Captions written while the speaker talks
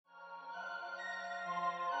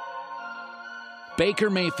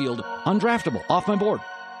Baker Mayfield, undraftable, off my board.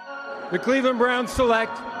 The Cleveland Browns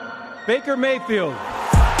select Baker Mayfield. What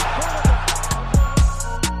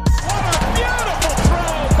a beautiful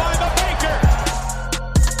throw by the Baker!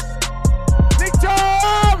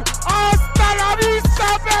 Tom! Hasta la vista,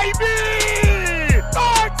 baby!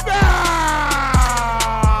 Touchdown!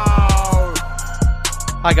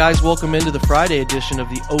 Hi guys, welcome into the Friday edition of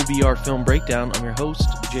the OBR Film Breakdown. I'm your host,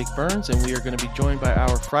 Jake Burns, and we are going to be joined by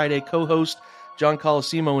our Friday co-host, John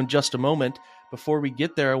Colosimo, in just a moment. Before we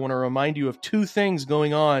get there, I want to remind you of two things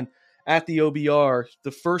going on at the OBR. The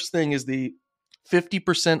first thing is the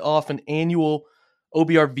 50% off an annual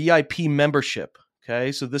OBR VIP membership.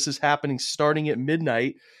 Okay, so this is happening starting at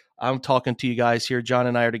midnight. I'm talking to you guys here. John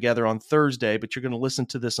and I are together on Thursday, but you're going to listen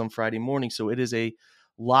to this on Friday morning. So it is a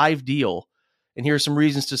live deal. And here are some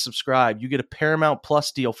reasons to subscribe. You get a Paramount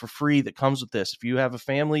Plus deal for free that comes with this. If you have a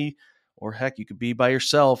family, or heck, you could be by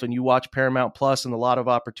yourself and you watch Paramount Plus, and a lot of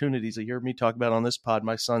opportunities. You hear me talk about on this pod,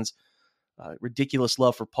 my son's ridiculous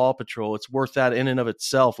love for Paw Patrol. It's worth that in and of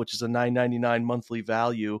itself, which is a $9.99 monthly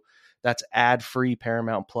value. That's ad-free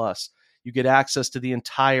Paramount Plus. You get access to the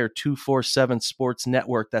entire 247 Sports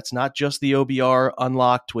Network. That's not just the OBR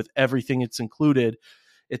unlocked with everything it's included.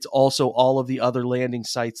 It's also all of the other landing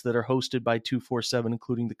sites that are hosted by 247,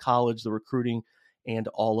 including the college, the recruiting, and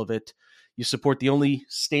all of it. You support the only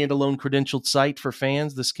standalone credentialed site for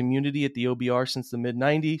fans, this community at the OBR since the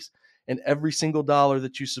mid-90s. And every single dollar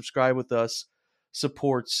that you subscribe with us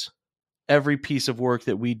supports every piece of work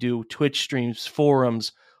that we do, Twitch streams,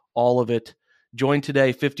 forums, all of it. Join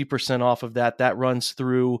today, 50% off of that. That runs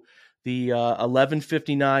through the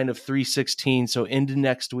 11/59 of 3/16, so into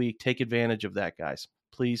next week. Take advantage of that, guys.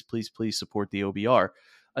 Please, please, please support the OBR.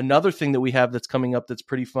 Another thing that we have that's coming up that's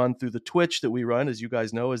pretty fun through the Twitch that we run, as you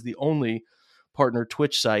guys know, is the only partner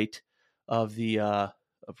Twitch site of the of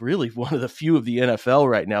really one of the few of the NFL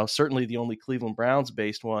right now, certainly the only Cleveland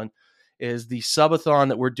Browns-based one, is the subathon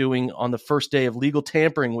that we're doing on the first day of legal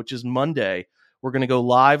tampering, which is Monday. We're going to go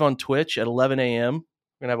live on Twitch at 11 a.m.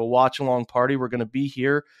 We're going to have a watch-along party. We're going to be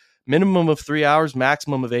here minimum of 3 hours,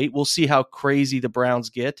 maximum of 8. We'll see how crazy the Browns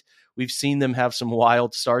get. We've seen them have some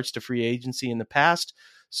wild starts to free agency in the past,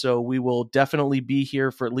 so we will definitely be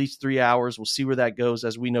here for at least 3 hours. We'll see where that goes.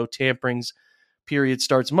 As we know, tampering's period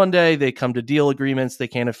starts Monday. They come to deal agreements. They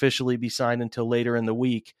can't officially be signed until later in the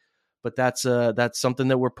week, but that's something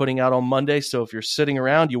that we're putting out on Monday. So if you're sitting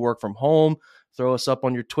around, you work from home, throw us up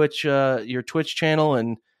on your Twitch channel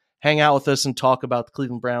and hang out with us and talk about the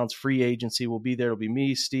Cleveland Browns free agency. We'll be there. It'll be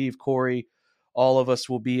me, Steve, Corey. All of us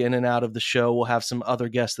will be in and out of the show. We'll have some other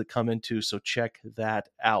guests that come in too, so check that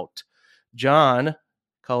out. John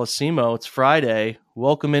Colosimo, it's Friday.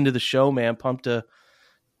 Welcome into the show, man. Pumped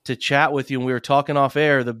to chat with you. And we were talking off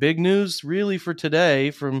air. The big news really for today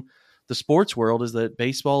from the sports world is that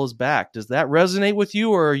baseball is back. Does that resonate with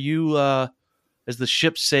you, or are you has the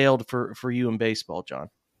ship sailed for you in baseball, John?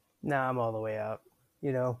 Nah, I'm all the way out.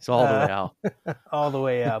 You know, it's all the way out. All the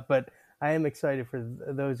way out. But I am excited for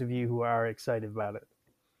those of you who are excited about it.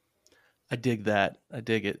 I dig that. I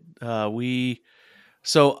dig it.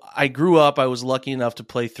 So I grew up, I was lucky enough to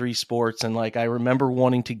play 3 sports. And I remember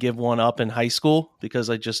wanting to give one up in high school because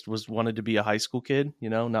I just wanted to be a high school kid. You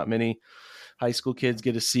know, not many high school kids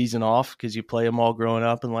get a season off because you play them all growing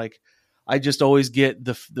up. And I just always get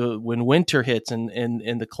the when winter hits and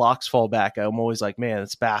the clocks fall back, I'm always like, man,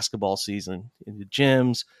 it's basketball season in the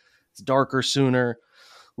gyms. It's darker sooner.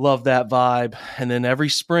 Love that vibe. And then every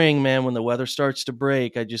spring, man, when the weather starts to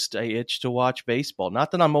break, I itch to watch baseball.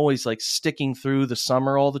 Not that I'm always sticking through the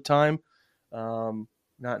summer all the time. Not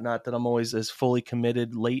that I'm always as fully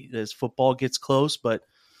committed late as football gets close, but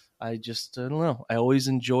I don't know. I always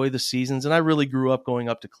enjoy the seasons. And I really grew up going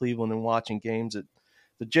up to Cleveland and watching games at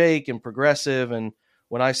the Jake and Progressive. And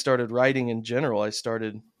when I started writing in general, I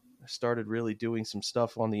started really doing some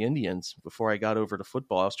stuff on the Indians before I got over to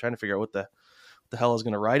football. I was trying to figure out what the hell I was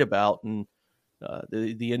going to write about. And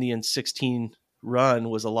the Indians 16 run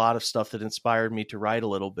was a lot of stuff that inspired me to write a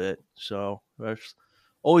little bit. So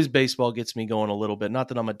always baseball gets me going a little bit. Not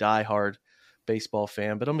that I'm a diehard baseball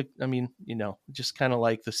fan, but just kind of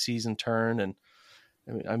like the season turn. And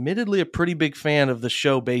admittedly a pretty big fan of the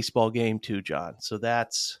show Baseball Game too, John. So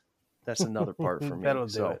that's another part for me. That'll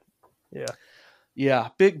do it. Yeah. Yeah.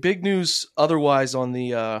 Big news otherwise on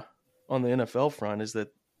the NFL front is that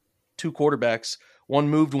 2 quarterbacks, one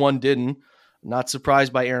moved, one didn't. Not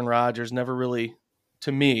surprised by Aaron Rodgers. Never really,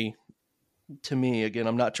 to me, again,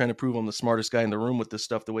 I'm not trying to prove I'm the smartest guy in the room with this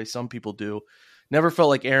stuff the way some people do. Never felt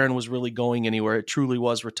like Aaron was really going anywhere. It truly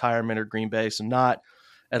was retirement or Green Bay, so not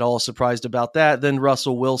at all surprised about that. Then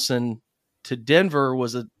Russell Wilson to Denver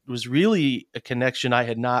was was really a connection I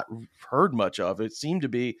had not heard much of. It seemed to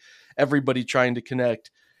be everybody trying to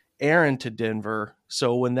connect Aaron to Denver.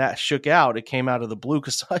 So when that shook out, it came out of the blue,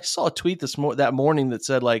 because I saw a tweet that morning that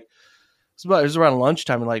said, like, it was around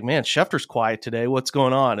lunchtime, and like, man, Schefter's quiet today. What's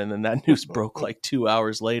going on? And then that news broke like 2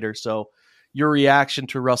 hours later. So your reaction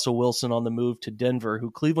to Russell Wilson on the move to Denver,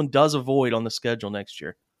 who Cleveland does avoid on the schedule next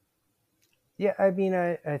year? Yeah, I mean,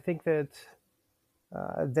 I think that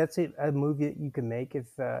that's a move that you can make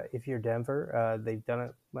if you're Denver. They've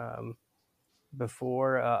done it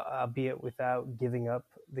before, albeit without giving up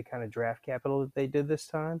the kind of draft capital that they did this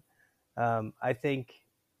time. I think,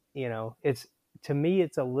 it's, to me,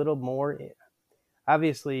 it's a little more.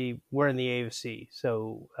 Obviously, we're in the AFC,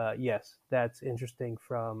 so yes, that's interesting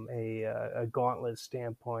from a gauntlet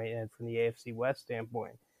standpoint and from the AFC West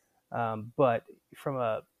standpoint. But from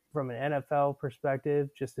an NFL perspective,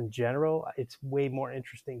 just in general, it's way more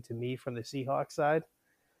interesting to me from the Seahawks side.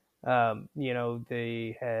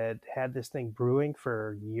 They had this thing brewing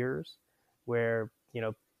for years, where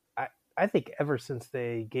I think ever since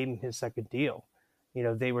they gave him his second deal,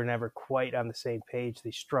 they were never quite on the same page.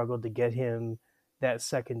 They struggled to get him that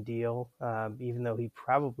second deal, even though he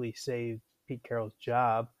probably saved Pete Carroll's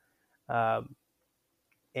job.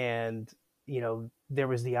 And there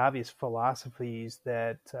was the obvious philosophies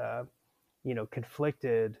that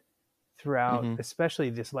conflicted throughout,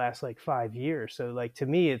 especially this last like 5 years. So like, to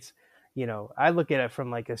me, it's, I look at it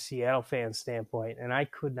from like a Seattle fan standpoint, and I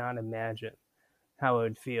could not imagine how I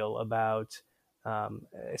would feel about,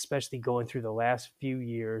 especially going through the last few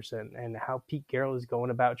years, and how Pete Carroll is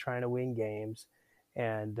going about trying to win games,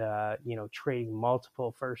 and trading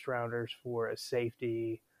multiple first rounders for a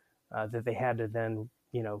safety that they had to then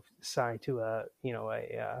sign to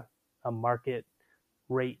a market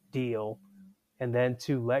rate deal, and then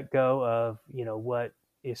to let go of what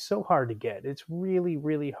is so hard to get. It's really,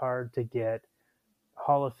 really hard to get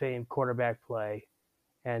Hall of Fame quarterback play,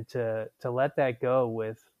 and to let that go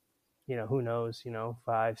with who knows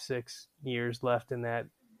 5-6 years left in that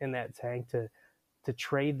tank, to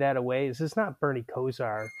trade that away. This is not Bernie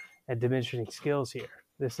Kosar and diminishing skills here.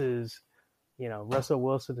 This is Russell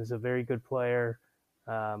Wilson is a very good player,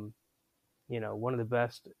 one of the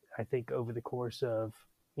best, I think, over the course of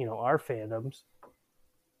our fandoms.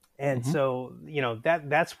 And so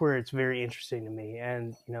that's where it's very interesting to me.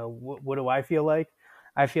 And what do I feel like?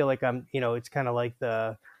 I feel like I'm it's kind of like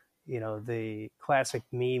the classic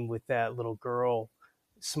meme with that little girl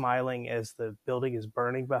smiling as the building is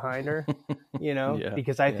burning behind her,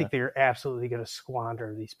 because I think they're absolutely going to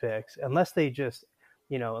squander these picks unless they just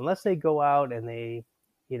unless they go out and they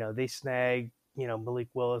they snag Malik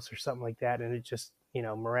Willis or something like that, and it just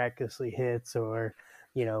miraculously hits, or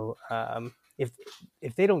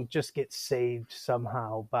if they don't just get saved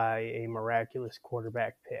somehow by a miraculous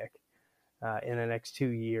quarterback pick in the next 2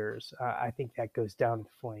 years, I think that goes down in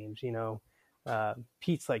flames.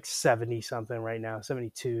 Pete's like 70 something right now,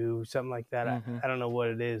 72, something like that. I don't know what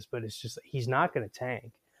it is, but it's just, he's not going to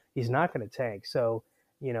tank. He's not going to tank. So,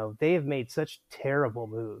 they have made such terrible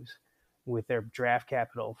moves with their draft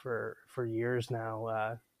capital for years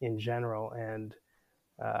now, in general. And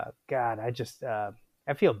God,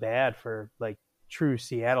 I feel bad for like true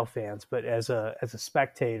Seattle fans, but as a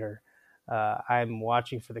spectator, I'm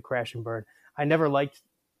watching for the crash and burn. I never liked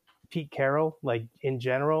Pete Carroll, like in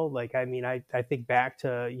general. Like, I mean, I think back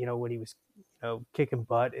to, when he was, kicking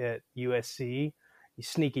butt at USC,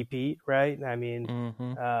 Sneaky Pete, right? I mean,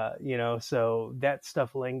 so that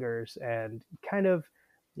stuff lingers, and kind of,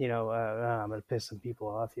 I'm going to piss some people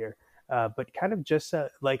off here, but kind of just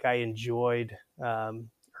like I enjoyed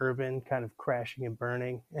Urban kind of crashing and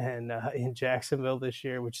burning and in Jacksonville this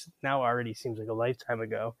year, which now already seems like a lifetime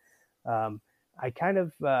ago. I kind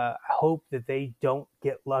of hope that they don't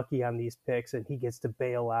get lucky on these picks and he gets to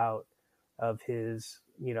bail out of his,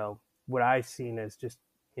 what I've seen as just,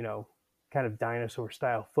 kind of dinosaur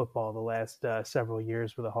style football the last several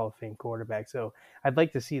years with a Hall of Fame quarterback. So I'd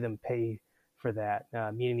like to see them pay for that,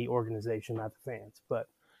 meaning the organization, not the fans. But,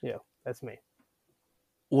 that's me.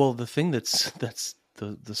 Well, the thing that's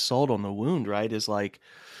the salt on the wound, right, is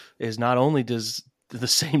not only does the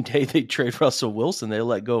same day they trade Russell Wilson, they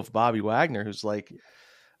let go of Bobby Wagner, who's like,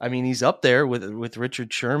 I mean, he's up there with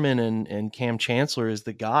Richard Sherman and Cam Chancellor as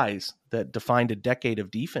the guys that defined a decade of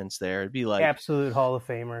defense there. It'd be like absolute Hall of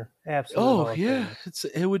Famer. Absolute. Oh, Hall of Famer.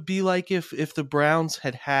 It would be like if the Browns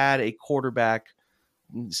had a quarterback,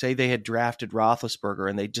 say they had drafted Roethlisberger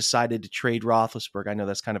and they decided to trade Roethlisberger. I know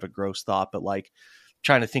that's kind of a gross thought, but like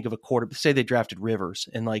trying to think of a quarterback, say they drafted Rivers,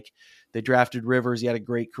 and like they drafted Rivers, he had a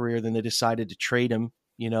great career, then they decided to trade him,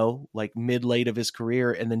 like mid-late of his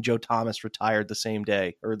career, and then Joe Thomas retired the same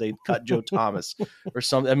day, or they cut Joe Thomas or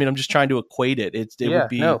something. I mean, I'm just trying to equate it. Would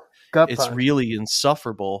be, gut it's punch. really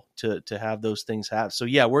insufferable to have those things happen. So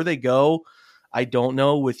yeah, where they go, I don't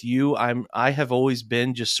know. With you, I have always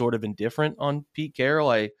been just sort of indifferent on Pete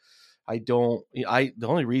Carroll. The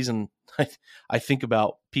only reason I think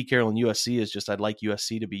about Pete Carroll and USC is just I'd like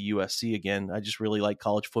USC to be USC again. I just really like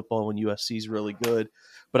college football when USC is really good,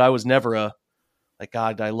 but I was never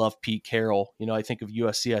God, I love Pete Carroll. I think of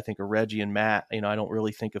USC, I think of Reggie and Matt. I don't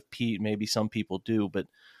really think of Pete. Maybe some people do, but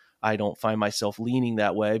I don't find myself leaning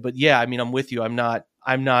that way. But yeah, I mean, I'm with you. I'm not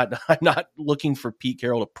looking for Pete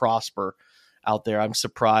Carroll to prosper out there. I'm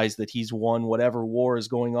surprised that he's won whatever war is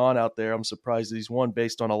going on out there. I'm surprised that he's won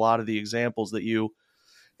based on a lot of the examples that you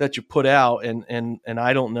put out. And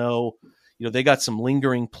I don't know, they got some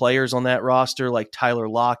lingering players on that roster like Tyler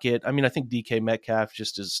Lockett. I mean, I think DK Metcalf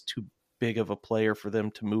just is too big of a player for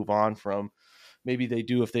them to move on from. Maybe they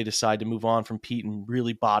do if they decide to move on from Pete and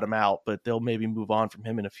really bottom out, but they'll maybe move on from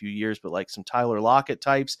him in a few years. But like some Tyler Lockett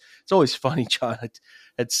types, it's always funny. John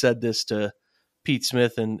had said this to Pete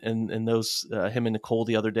Smith and those him and Nicole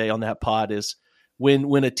the other day on that pod, is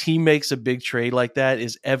when a team makes a big trade like that,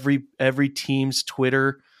 is every team's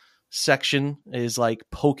Twitter section is like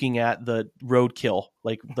poking at the roadkill,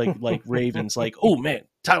 like Ravens, like, oh man,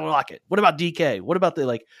 Tyler Lockett. What about DK? What about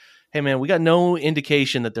hey man, we got no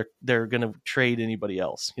indication that they're going to trade anybody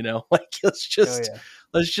else, like let's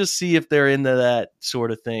just see if they're into that sort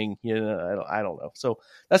of thing. I don't know. So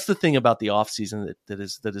that's the thing about the offseason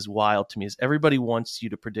that is wild to me, is everybody wants you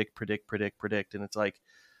to predict. And it's like,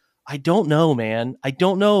 I don't know, man. I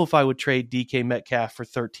don't know if I would trade DK Metcalf for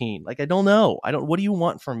 13. Like, I don't know. What do you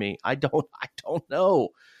want from me? I don't know.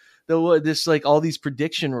 This like all these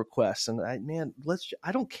prediction requests, and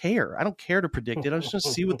I don't care. I don't care to predict it. I'm just going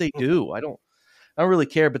to see what they do. I don't really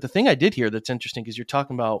care. But the thing I did hear that's interesting, because you're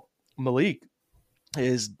talking about Malik,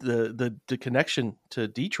 is the connection to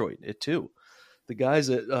Detroit. Too. The guys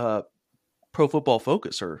at Pro Football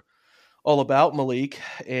Focus are all about Malik,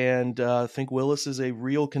 and I think Willis is a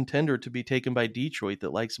real contender to be taken by Detroit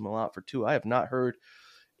that likes him a lot for 2. I have not heard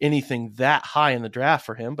anything that high in the draft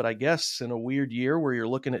for him, but I guess in a weird year where you're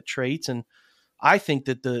looking at traits, and I think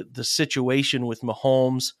that the situation with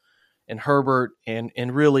Mahomes and Herbert and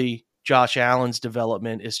really Josh Allen's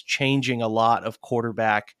development is changing a lot of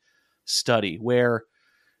quarterback study, where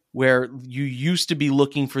you used to be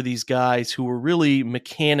looking for these guys who were really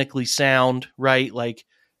mechanically sound, right? Like,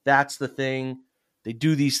 that's the thing. They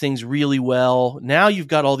do these things really well. Now you've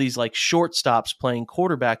got all these like shortstops playing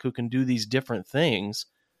quarterback who can do these different things.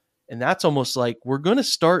 And that's almost like we're going to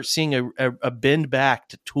start seeing a bend back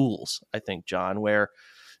to tools, I think, John, where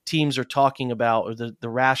teams are talking about, or the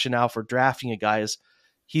rationale for drafting a guy is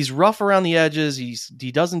he's rough around the edges.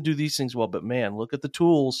 He doesn't do these things well, but man, look at the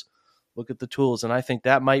tools. And I think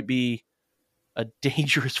that might be a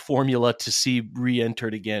dangerous formula to see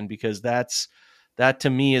re-entered again, because that to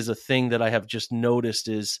me is a thing that I have just noticed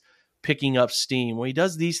is picking up steam. Well, he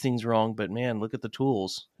does these things wrong, but man, look at the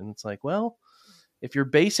tools. And it's like, well, if you're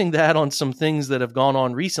basing that on some things that have gone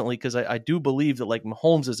on recently, because I do believe that like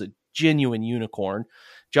Mahomes is a genuine unicorn.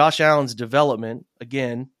 Josh Allen's development,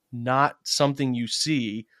 again, not something you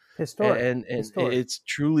see. Historic. And it's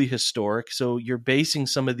truly historic. So you're basing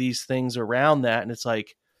some of these things around that. And it's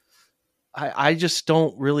like, I just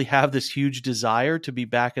don't really have this huge desire to be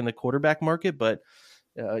back in the quarterback market, but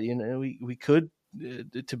we could,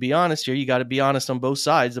 to be honest here, you got to be honest on both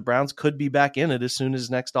sides. The Browns could be back in it as soon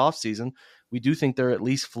as next offseason. We do think they're at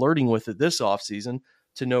least flirting with it this offseason,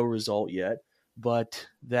 to no result yet. But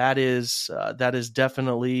that is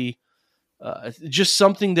definitely just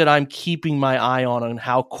something that I'm keeping my eye on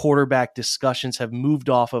how quarterback discussions have moved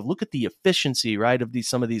off of. Look at the efficiency, right, of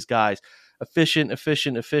some of these guys.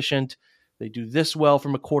 Efficient. They do this well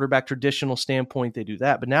from a quarterback traditional standpoint. They do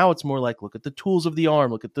that. But now it's more like, look at the tools of the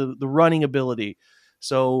arm. Look at the running ability.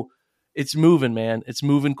 So it's moving, man. It's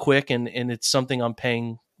moving quick, and it's something I'm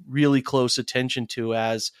paying really close attention to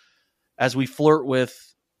as we flirt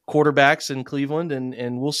with quarterbacks in Cleveland,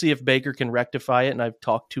 and we'll see if Baker can rectify it. And I've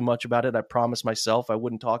talked too much about it. I promised myself I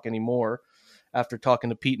wouldn't talk anymore after talking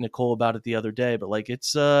to Pete and Nicole about it the other day. But like,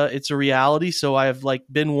 it's a reality. So I have like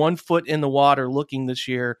been 1 foot in the water looking this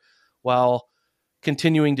year, while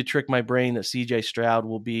continuing to trick my brain that CJ Stroud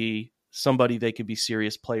will be somebody they could be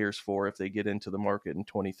serious players for if they get into the market in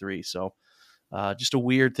 23. So just a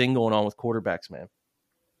weird thing going on with quarterbacks, man.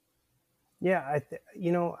 Yeah,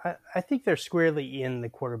 I think they're squarely in the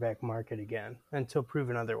quarterback market again until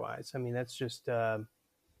proven otherwise. I mean, that's just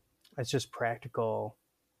practical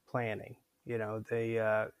planning. They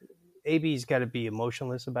AB's got to be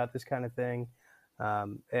emotionless about this kind of thing,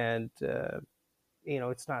 and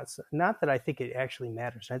it's not that I think it actually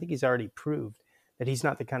matters. I think he's already proved that he's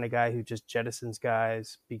not the kind of guy who just jettisons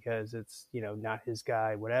guys because it's not his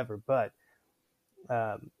guy, whatever. But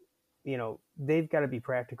um, they've got to be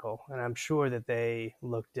practical, and I'm sure that they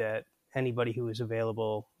looked at anybody who was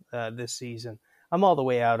available this season. I'm all the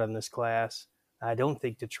way out on this class. I don't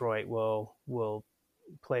think Detroit will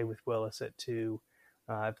play with Willis at 2.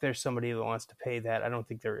 If there's somebody that wants to pay that, I don't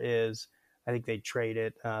think there is. I think they trade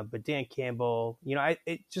it. But Dan Campbell,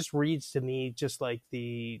 it just reads to me just like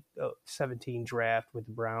the 17 draft with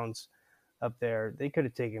the Browns up there. They could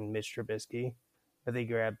have taken Mitch Trubisky, but they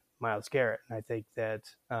grabbed Myles Garrett. And I think that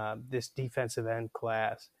this defensive end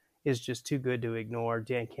class is just too good to ignore.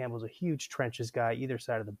 Dan Campbell's a huge trenches guy, either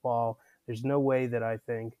side of the ball. There's no way that I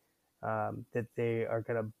think that they are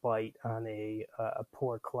going to bite on a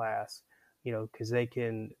poor class, because they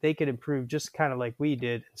can improve just kind of like we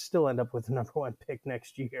did and still end up with the number 1 pick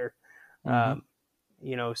next year. But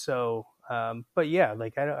yeah,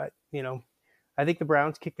 like I think the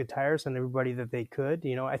Browns kicked the tires on everybody that they could.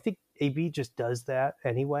 I think AB just does that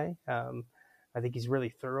anyway. I think he's really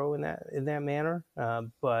thorough in that manner.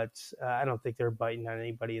 But I don't think they're biting on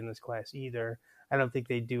anybody in this class either. I don't think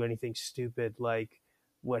they do anything stupid like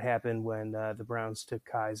what happened when the Browns took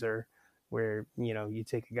Kaiser, where you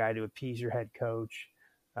take a guy to appease your head coach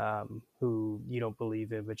who you don't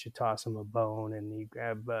believe in, but you toss him a bone and you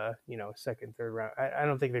grab second, third round. I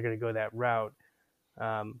don't think they're going to go that route.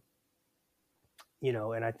 And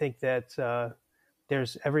I think that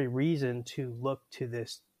there's every reason to look to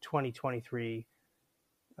this 2023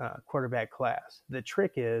 quarterback class. The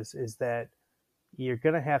trick is that you're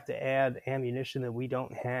going to have to add ammunition that we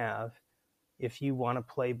don't have if you want to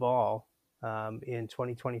play ball in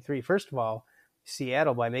 2023. First of all,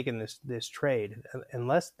 Seattle, by making this trade,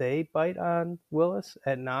 unless they bite on Willis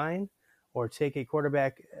at 9 or take a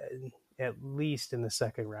quarterback at least in the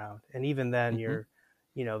second round, and even then you're,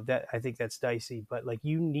 that I think that's dicey. But like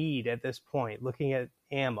you need at this point, looking at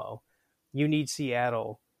ammo, you need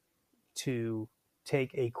Seattle to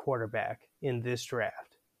take a quarterback in this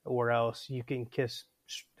draft, or else you can kiss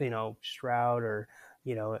Stroud or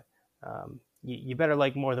you better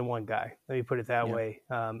like more than one guy. Let me put it that way,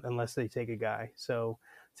 unless they take a guy. So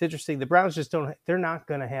it's interesting. The Browns just they're not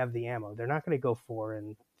going to have the ammo. They're not going to go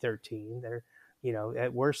 4-13. They're,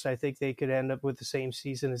 at worst, I think they could end up with the same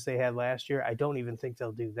season as they had last year. I don't even think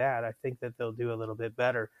they'll do that. I think that they'll do a little bit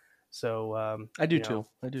better. So I do too.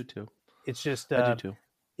 It's just, I do too.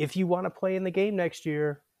 If you want to play in the game next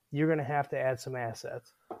year, you're going to have to add some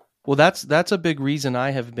assets. Well, that's a big reason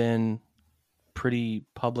I have been pretty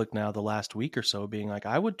public now the last week or so, being like,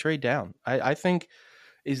 I would trade down. I think,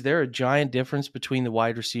 is there a giant difference between the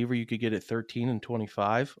wide receiver you could get at 13 and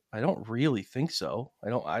 25? I don't really think so.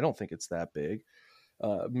 I don't think it's that big.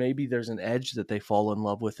 Maybe there's an edge that they fall in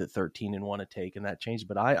love with at 13 and want to take, and that changes.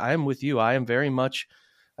 But I am with you. I am very much,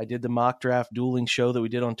 I did the mock draft dueling show that we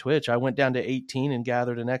did on Twitch. I went down to 18 and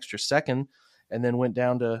gathered an extra second, and then went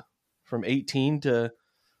down to from 18 to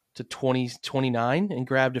 29 and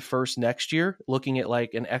grabbed a first next year, looking at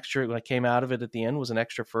like an extra, when I came out of it at the end, was an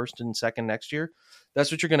extra first and second next year.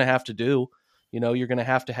 That's what you're going to have to do. You're going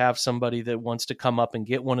to have somebody that wants to come up and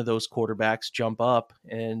get one of those quarterbacks, jump up.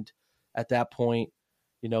 And at that point,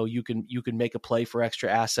 you can make a play for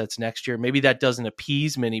extra assets next year. Maybe that doesn't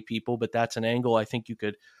appease many people, but that's an angle I think you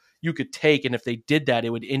could take. And if they did that,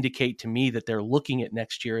 it would indicate to me that they're looking at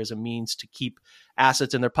next year as a means to keep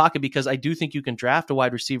assets in their pocket, because I do think you can draft a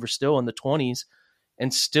wide receiver still in the 20s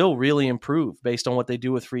and still really improve based on what they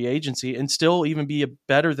do with free agency and still even be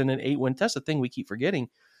better than an 8-win. That's the thing we keep forgetting.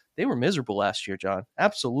 They were miserable last year, John,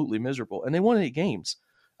 absolutely miserable. And they won 8 games.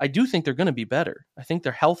 I do think they're going to be better. I think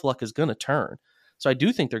their health luck is going to turn. So I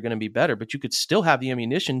do think they're going to be better, but you could still have the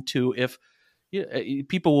ammunition to, if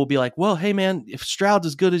people will be like, well, hey man, if Stroud's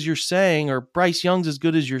as good as you're saying, or Bryce Young's as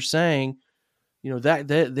good as you're saying, that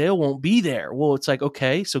they won't be there. Well, it's like,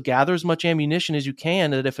 okay, so gather as much ammunition as you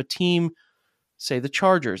can, that if a team, say the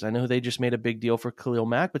Chargers, I know they just made a big deal for Khalil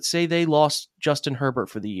Mack, but say they lost Justin Herbert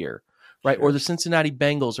for the year, right? Sure. Or the Cincinnati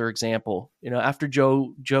Bengals, are example, after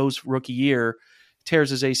Joe's rookie year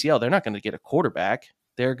tears his ACL, they're not going to get a quarterback.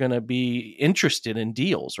 They're going to be interested in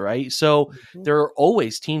deals, right? So there are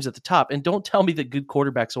always teams at the top. And don't tell me that good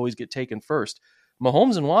quarterbacks always get taken first.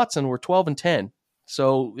 Mahomes and Watson were 12-10.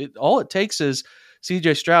 So all it takes is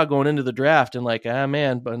CJ Stroud going into the draft and like,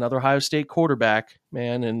 man, but another Ohio State quarterback,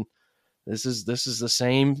 man. And this is the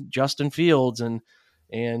same Justin Fields. And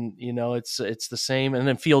it's the same. And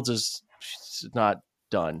then Fields is not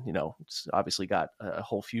done. It's obviously got a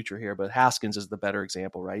whole future here, but Haskins is the better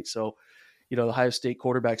example, right? So, the Ohio State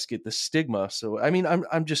quarterbacks get the stigma. So, I mean,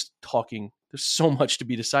 I'm just talking. There's so much to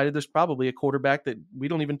be decided. There's probably a quarterback that we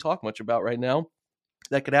don't even talk much about right now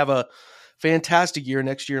that could have a fantastic year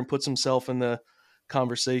next year and puts himself in the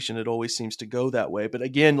conversation. It always seems to go that way. But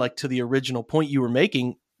again, like to the original point you were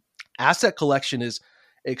making, asset collection is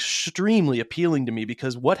extremely appealing to me,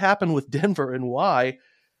 because what happened with Denver and why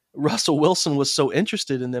Russell Wilson was so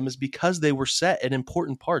interested in them is because they were set at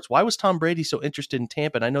important parts. Why was Tom Brady so interested in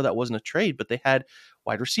Tampa? And I know that wasn't a trade, but they had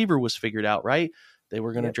wide receiver was figured out, right? They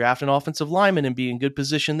were going to draft an offensive lineman and be in good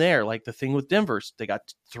position there. Like the thing with Denver's, they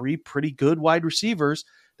got 3 pretty good wide receivers.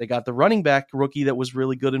 They got the running back rookie that was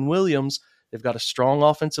really good in Williams. They've got a strong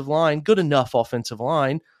offensive line, good enough offensive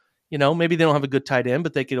line. Maybe they don't have a good tight end,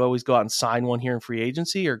 but they could always go out and sign one here in free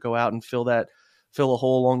agency or go out and fill a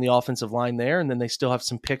hole along the offensive line there. And then they still have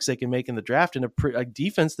some picks they can make in the draft and a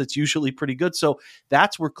defense that's usually pretty good. So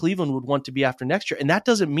that's where Cleveland would want to be after next year. And that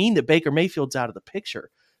doesn't mean that Baker Mayfield's out of the picture.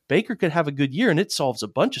 Baker could have a good year and it solves a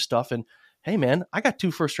bunch of stuff. And hey man, I got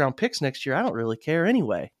 2 first-round picks next year. I don't really care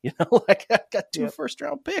anyway. Like I got 2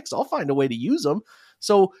 first-round picks. I'll find a way to use them.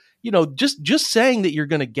 So, just saying that you're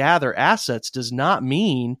going to gather assets does not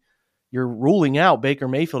mean you're ruling out Baker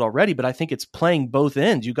Mayfield already, but I think it's playing both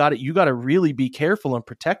ends. You got to really be careful and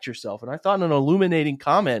protect yourself. And I thought an illuminating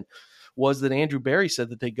comment was that Andrew Berry said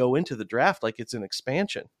that they go into the draft like it's an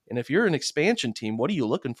expansion. And if you're an expansion team, what are you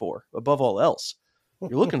looking for above all else?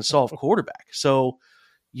 You're looking to solve quarterback. So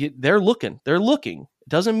they're looking. It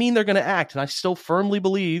doesn't mean they're going to act. And I still firmly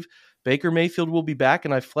believe Baker Mayfield will be back,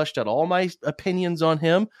 and I fleshed out all my opinions on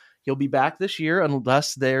him. He'll be back this year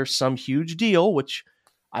unless there's some huge deal, which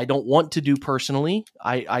I don't want to do personally.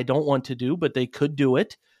 I don't want to do, but they could do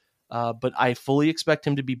it. But I fully expect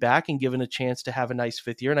him to be back and given a chance to have a nice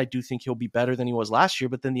 5th year. And I do think he'll be better than he was last year.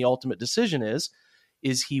 But then the ultimate decision is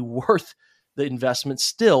he worth the investment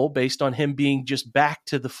still based on him being just back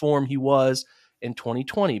to the form he was in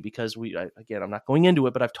 2020? Because again, I'm not going into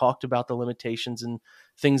it, but I've talked about the limitations and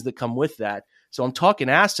things that come with that. So I'm talking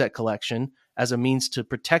asset collection as a means to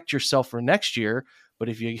protect yourself for next year. But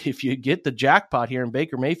if you get the jackpot here and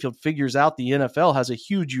Baker Mayfield figures out the NFL has a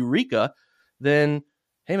huge eureka, then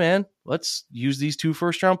hey man, let's use these 2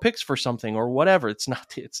 first-round picks for something or whatever. It's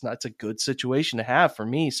a good situation to have for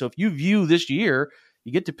me. So if you view this year,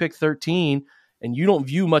 you get to pick 13 and you don't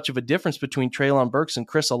view much of a difference between Treylon Burks and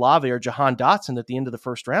Chris Olave or Jahan Dotson at the end of the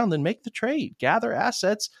first round, then make the trade, gather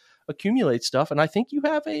assets, accumulate stuff. And I think you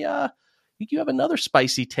have another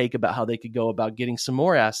spicy take about how they could go about getting some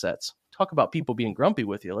more assets. Talk about people being grumpy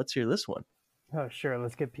with you. Let's hear this one. Oh, sure.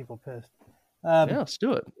 Let's get people pissed. Yeah, let's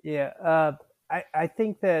do it. Yeah. I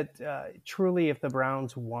think that truly if the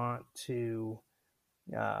Browns want to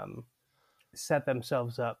set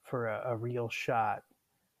themselves up for a real shot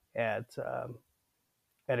at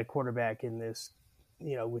a quarterback in this,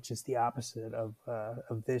 which is the opposite of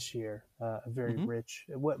this year, a very rich,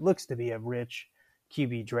 what looks to be a rich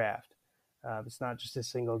QB draft. It's not just a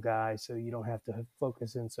single guy, so you don't have to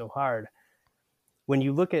focus in so hard. When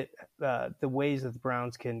you look at the ways that the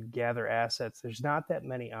Browns can gather assets, there's not that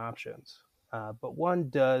many options, but one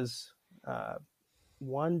does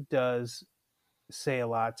say a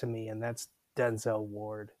lot to me, and that's Denzel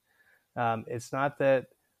Ward. It's not that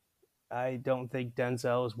I don't think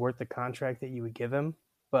Denzel is worth the contract that you would give him,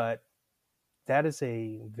 but that is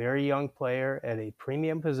a very young player at a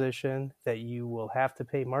premium position that you will have to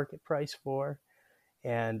pay market price for.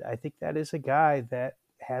 And I think that is a guy that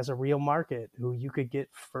has a real market who you could get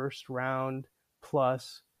first round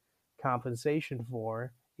plus compensation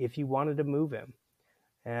for if you wanted to move him.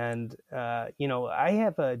 And, I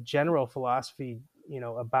have a general philosophy,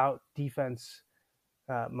 about defense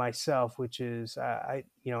myself, which is, I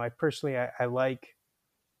personally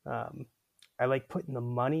like putting the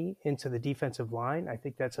money into the defensive line. I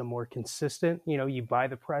think that's a more consistent, you buy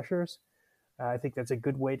the pressures. I think that's a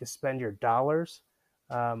good way to spend your dollars.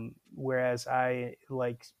 Whereas I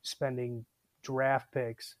like spending draft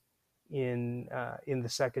picks in the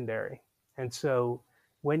secondary. And so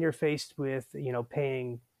when you're faced with,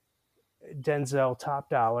 paying Denzel top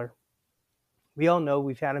dollar, we all know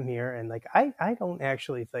we've had him here, and I don't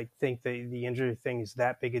actually think the injury thing is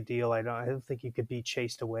that big a deal. I don't think you could be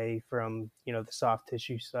chased away from the soft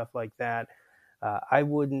tissue stuff like that. I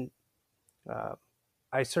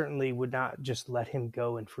certainly would not just let him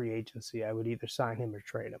go in free agency. I would either sign him or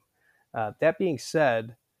trade him. That being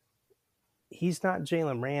said, he's not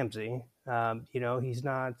Jalen Ramsey. He's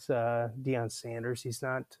not Deion Sanders. He's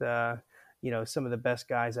not some of the best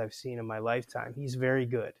guys I've seen in my lifetime. He's very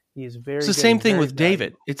good. He's very. It's the good. same thing with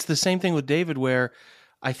David. It's the same thing with David where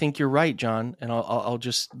I think you're right, John. And I'll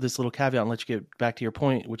just, this little caveat and let you get back to your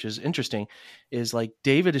point, which is interesting, is like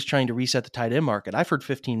David is trying to reset the tight end market. I've heard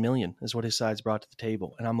 15 million is what his side's brought to the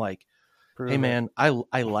table. And I'm like, hey man, I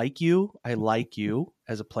like you. I like you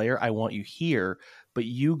as a player. I want you here, but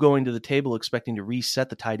you going to the table expecting to reset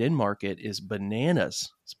the tight end market is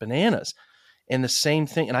bananas. It's bananas. And the same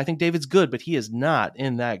thing. And I think David's good, but he is not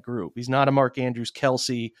in that group. He's not a Mark Andrews,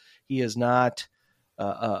 Kelsey. He is not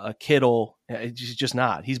a Kittle. He's just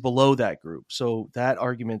not. He's below that group. So that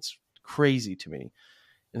argument's crazy to me.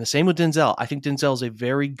 And the same with Denzel. I think Denzel is a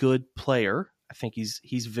very good player. I think he's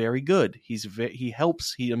very good. He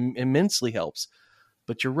helps. He immensely helps.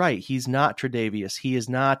 But you're right. He's not Tre'Davious. He is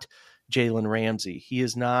not Jalen Ramsey. He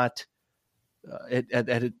is not at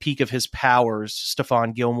a peak of his powers,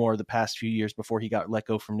 Stephon Gilmore the past few years before he got let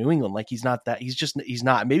go from New England. Like he's not that. He's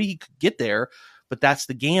not. Maybe he could get there, but that's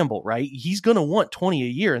the gamble, right? He's going to want 20 a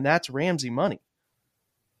year, and that's Ramsey money.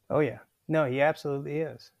 Oh yeah, no, he absolutely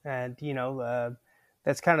is, and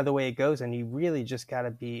that's kind of the way it goes. And you really just got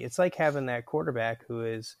to be. It's like having that quarterback who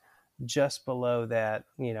is just below that,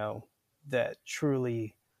 that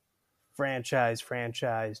truly franchise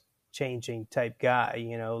changing type guy.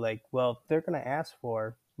 Well, they're going to ask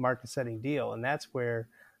for market setting deal, and that's where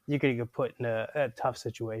you're going to get put in a tough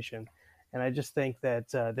situation. And I just think that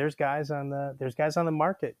there's guys on the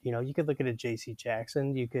market. You could look at a J.C.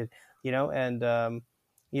 Jackson. You could,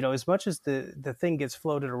 as much as the thing gets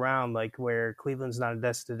floated around, like where Cleveland's not a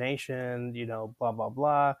destination, blah, blah,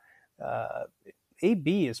 blah.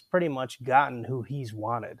 AB has pretty much gotten who he's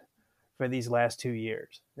wanted for these last 2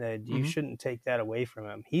 years. You shouldn't take that away from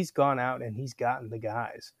him. He's gone out and he's gotten the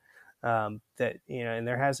guys and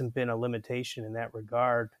there hasn't been a limitation in that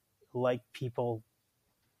regard like people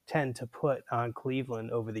tend to put on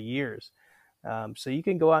Cleveland over the years. So you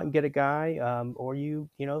can go out and get a guy or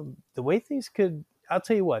the way things could, I'll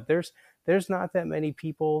tell you what, there's not that many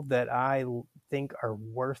people that I think are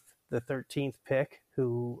worth the 13th pick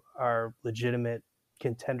who are legitimate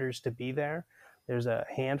contenders to be there. There's a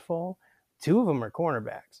handful. 2 of them are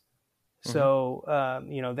cornerbacks. So,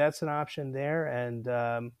 that's an option there. And,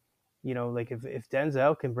 like if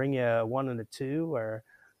Denzel can bring you a 1 and a 2 or,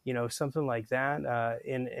 something like that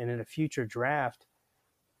in a future draft,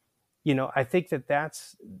 I think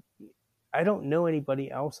that's, I don't know anybody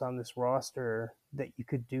else on this roster that you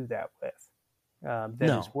could do that with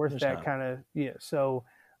that is worth that kind of, So,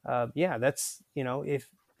 that's,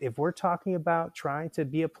 if we're talking about trying to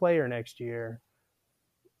be a player next year,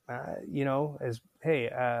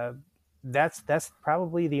 that's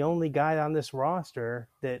probably the only guy on this roster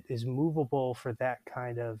that is movable for that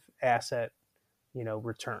kind of asset,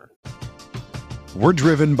 return. We're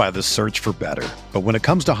driven by the search for better. But when it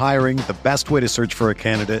comes to hiring, the best way to search for a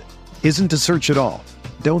candidate isn't to search at all.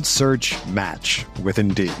 Don't search, match with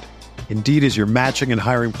Indeed. Indeed is your matching and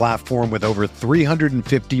hiring platform with over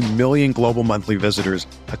 350 million global monthly visitors,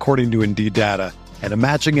 according to Indeed data, and a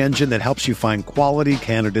matching engine that helps you find quality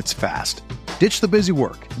candidates fast. Ditch the busy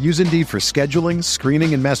work. Use Indeed for scheduling,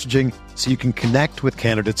 screening, and messaging so you can connect with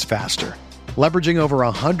candidates faster. Leveraging over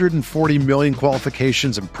 140 million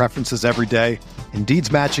qualifications and preferences every day,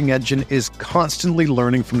 Indeed's matching engine is constantly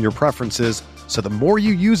learning from your preferences, so the more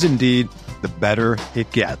you use Indeed, the better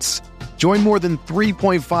it gets. Join more than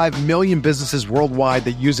 3.5 million businesses worldwide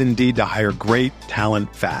that use Indeed to hire great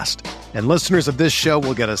talent fast. And listeners of this show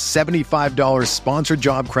will get a $75 sponsored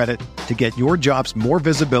job credit to get your jobs more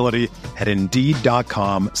visibility at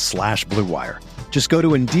Indeed.com/Blue Wire. Just go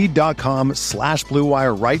to Indeed.com/Blue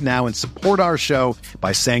Wire right now and support our show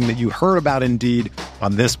by saying that you heard about Indeed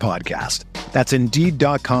on this podcast. That's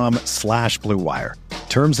Indeed.com/Blue Wire.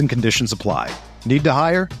 Terms and conditions apply. Need to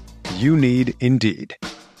hire? You need Indeed.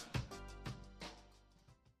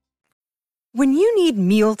 When you need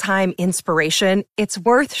mealtime inspiration, it's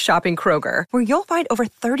worth shopping Kroger, where you'll find over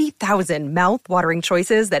 30,000 mouth-watering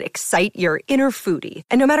choices that excite your inner foodie.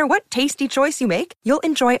 And no matter what tasty choice you make, you'll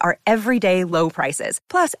enjoy our everyday low prices,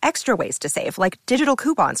 plus extra ways to save, like digital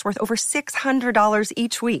coupons worth over $600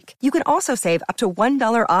 each week. You can also save up to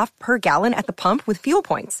 $1 off per gallon at the pump with fuel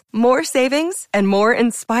points. More savings and more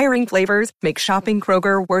inspiring flavors make shopping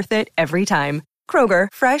Kroger worth it every time. Kroger,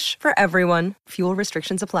 fresh for everyone. Fuel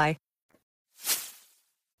restrictions apply.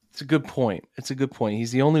 It's a good point.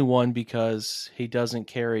 He's the only one because he doesn't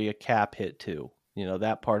carry a cap hit too.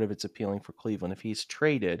 That part of it's appealing for Cleveland. If he's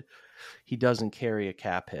traded, he doesn't carry a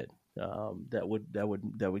cap hit that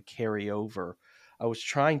would carry over. I was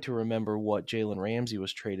trying to remember what Jalen Ramsey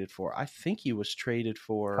was traded for. I think he was traded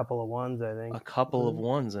for A couple of ones, I think. A couple of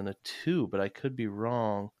ones and a 2, but I could be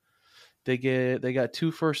wrong. They got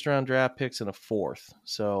 2 first-round draft picks and a 4th.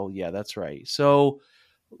 So yeah, that's right. So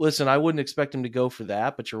listen, I wouldn't expect him to go for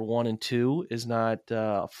that, but your 1 and 2 is not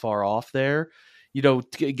far off there.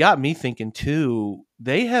 It got me thinking too.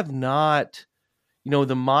 They have not,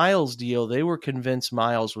 the Miles deal. They were convinced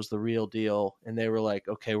Miles was the real deal, and they were like,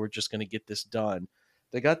 okay, we're just going to get this done.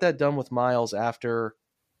 They got that done with Miles after.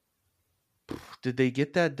 Did they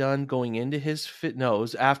get that done going into his fit? No, it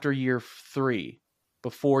was after year 3,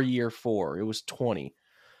 before year 4. It was 20.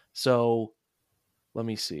 So let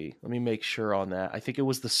me see. Let me make sure on that. I think it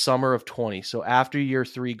was the summer of 20. So after year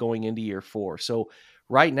 3 going into year 4. So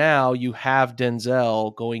right now you have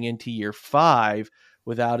Denzel going into year 5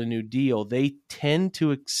 without a new deal. They tend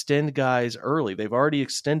to extend guys early. They've already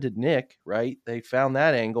extended Nick, right? They found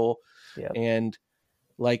that angle. Yep. And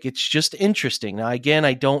it's just interesting. Now, again,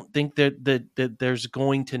 I don't think that there's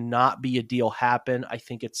going to not be a deal happen. I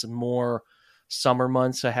think it's more summer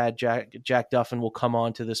months. I had Jack Duffin will come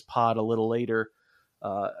on to this pod a little later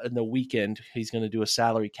in the weekend. He's going to do a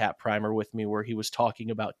salary cap primer with me where he was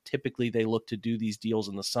talking about typically they look to do these deals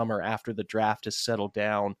in the summer after the draft has settled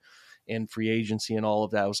down and free agency and all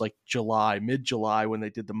of that. It was like mid-July when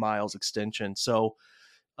they did the Miles extension. So,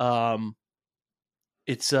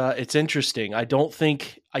 it's interesting. I don't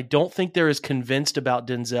think they're as convinced about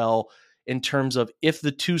Denzel in terms of if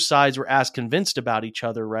the two sides were as convinced about each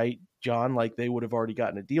other, right, John? Like they would have already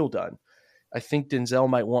gotten a deal done. I think Denzel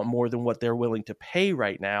might want more than what they're willing to pay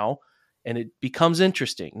right now, and it becomes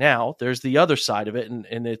interesting. Now, there's the other side of it,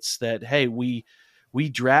 and it's that hey, we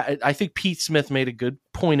draft. I think Pete Smith made a good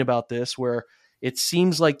point about this, where it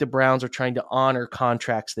seems like the Browns are trying to honor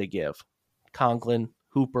contracts they give. Conklin,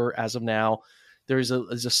 Hooper, as of now. There's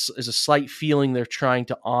a slight feeling they're trying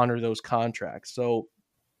to honor those contracts. So,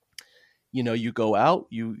 you go out,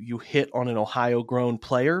 you hit on an Ohio-grown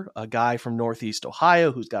player, a guy from Northeast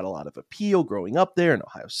Ohio who's got a lot of appeal growing up there in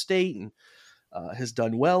Ohio State and has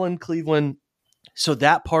done well in Cleveland. So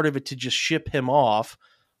that part of it to just ship him off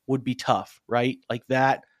would be tough, right? Like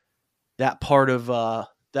that part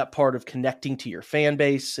of connecting to your fan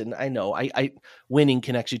base. And I know I winning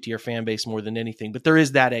connects you to your fan base more than anything, but there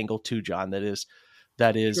is that angle too, John, that is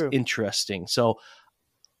True. Interesting. So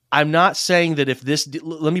I'm not saying that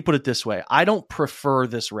let me put it this way. I don't prefer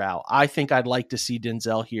this route. I think I'd like to see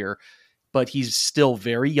Denzel here, but he's still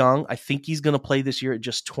very young. I think he's going to play this year at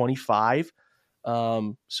just 25.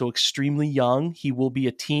 So extremely young. He will be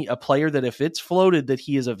a player that if it's floated that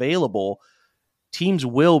he is available, teams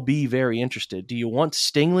will be very interested. Do you want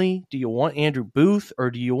Stingley? Do you want Andrew Booth? Or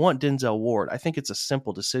do you want Denzel Ward? I think it's a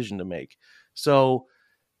simple decision to make. So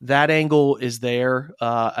that angle is there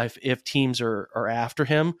if teams are after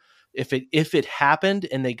him. If it happened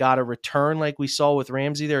and they got a return like we saw with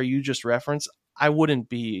Ramsey there, you just referenced, I wouldn't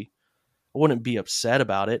be upset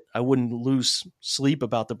about it. I wouldn't lose sleep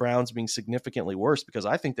about the Browns being significantly worse because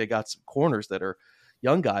I think they got some corners that are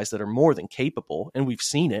young guys that are more than capable, and we've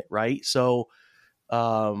seen it, right? So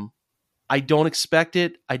I don't expect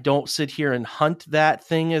it. I don't sit here and hunt that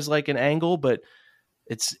thing as like an angle, but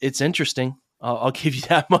it's interesting. I'll give you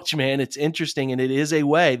that much, man. It's interesting, and it is the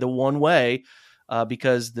one way,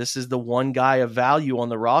 because this is the one guy of value on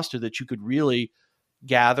the roster that you could really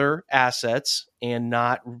gather assets and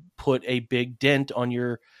not put a big dent on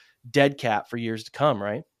your dead cap for years to come,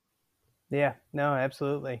 right? Yeah, no,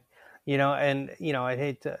 absolutely.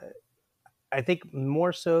 I think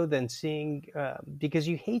more so than seeing, because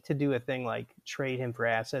you hate to do a thing like trade him for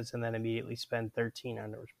assets and then immediately spend 13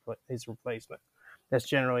 on his replacement. That's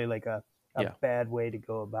generally like a bad way to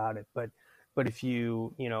go about it. But if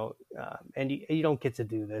you and you don't get to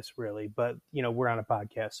do this really, but we're on a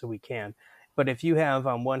podcast, so we can. But if you have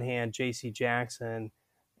on one hand J.C. Jackson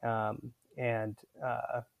and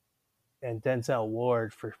Denzel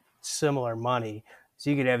Ward for similar money, so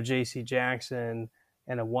you could have J.C. Jackson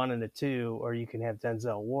and a 1 and a 2, or you can have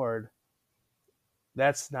Denzel Ward.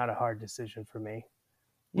 That's not a hard decision for me.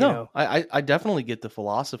 I definitely get the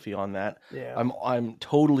philosophy on that. Yeah. I'm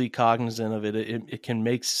totally cognizant of it. It can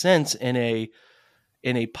make sense in a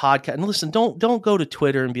podcast. And listen, don't go to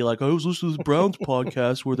Twitter and be like, I was listening to this Browns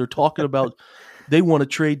podcast where they're talking about they want to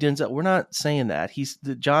trade Denzel. We're not saying that.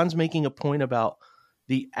 John's making a point about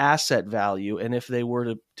the asset value, and if they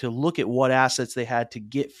were to look at what assets they had to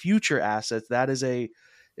get future assets,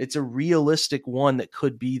 it's a realistic one that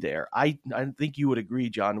could be there. I think you would agree,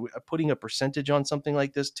 John. Putting a percentage on something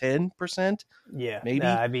like this, 10%,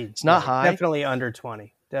 maybe. It's not high. Definitely under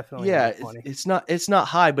 20. Definitely. Yeah, under 20. It's not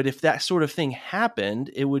high. But if that sort of thing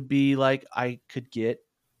happened, it would be like I could get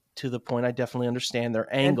to the point. I definitely understand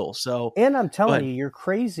their angle. And I'm telling you, you're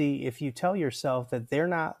crazy if you tell yourself that they're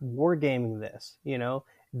not wargaming this.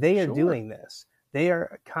 They are doing this. They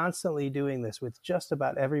are constantly doing this with just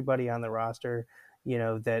about everybody on the roster.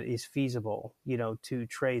 that is feasible, to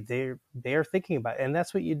trade. They're thinking about it. And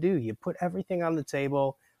that's what you do. You put everything on the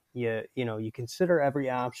table. You consider every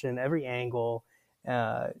option, every angle,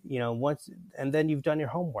 once, and then you've done your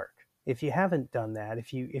homework. If you haven't done that,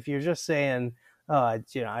 if you're just saying, oh,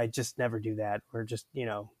 I just never do that, or just,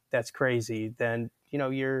 that's crazy, then,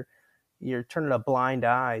 you're turning a blind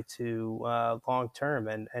eye to long term,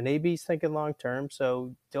 and AB's thinking long term.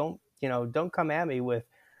 So don't come at me with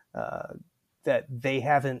that they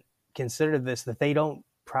haven't considered this, that they don't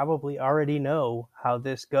probably already know how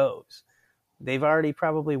this goes. They've already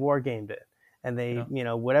probably war gamed it, and they,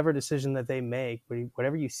 whatever decision that they make,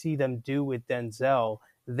 whatever you see them do with Denzel,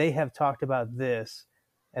 they have talked about this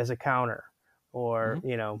as a counter, or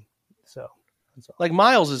so. Like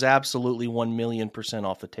Miles is absolutely 1,000,000%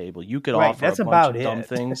 off the table. You could offer that's a bunch about of it. dumb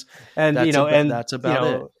things, and that's about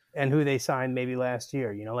it. And who they signed maybe last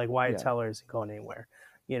year, like Wyatt Teller isn't going anywhere.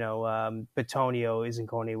 Batonio isn't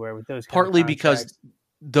going anywhere with those. Partly because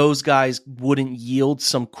those guys wouldn't yield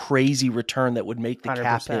some crazy return that would make the 100%.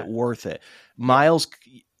 Cap hit worth it. Miles,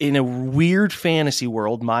 in a weird fantasy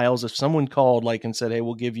world, Miles, if someone called and said, "Hey,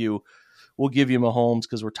 we'll give you Mahomes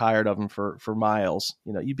because we're tired of him for Miles,"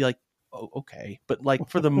 you'd be like, oh, okay. But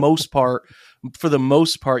for the most part,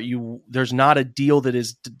 there's not a deal that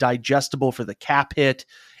is digestible for the cap hit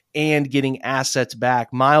and getting assets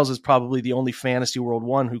back. Miles is probably the only fantasy world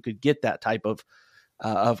one who could get that type of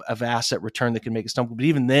asset return that can make a stumble. But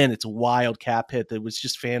even then, it's a wild cap hit that was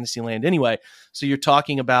just fantasy land anyway. So you're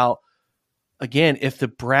talking about, again, if the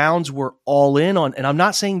Browns were all in on, and I'm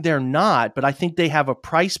not saying they're not, but I think they have a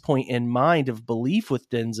price point in mind of belief with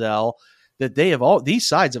Denzel that these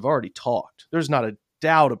sides have already talked. There's not a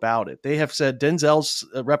doubt about it. They have said, Denzel's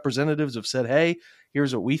representatives have said, hey,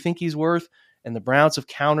 here's what we think he's worth. And the Browns have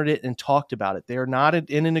countered it and talked about it. They're not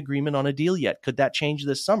in an agreement on a deal yet. Could that change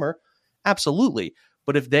this summer? Absolutely.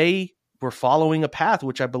 But if they were following a path,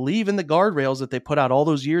 which I believe in the guardrails that they put out all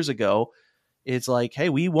those years ago, it's like, hey,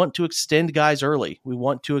 we want to extend guys early. We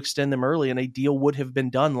want to extend them early. And a deal would have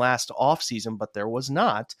been done last offseason, but there was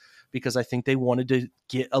not, because I think they wanted to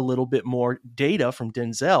get a little bit more data from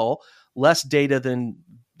Denzel, less data than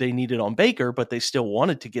they needed on Baker, but they still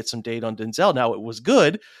wanted to get some data on Denzel. Now, it was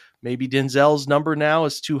good. Maybe Denzel's number now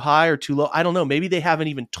is too high or too low. I don't know. Maybe they haven't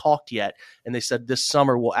even talked yet, and they said this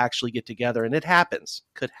summer we'll actually get together, and it happens.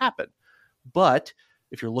 Could happen. But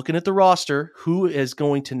if you're looking at the roster, who is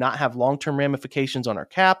going to not have long-term ramifications on our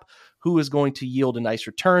cap? Who is going to yield a nice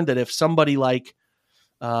return that if somebody like,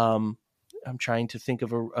 I'm trying to think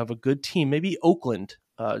of a good team, maybe Oakland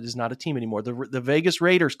is not a team anymore, the Vegas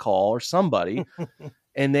Raiders call or somebody,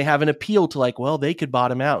 and they have an appeal to well, they could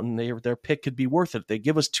bottom out and their pick could be worth it. If they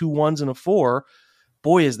give us 2 1s and a 4,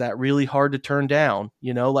 boy, is that really hard to turn down.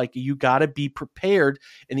 You got to be prepared.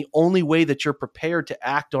 And the only way that you're prepared to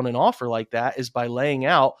act on an offer like that is by laying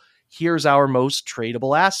out, here's our most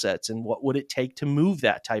tradable assets and what would it take to move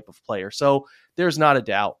that type of player. So there's not a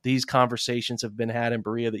doubt these conversations have been had in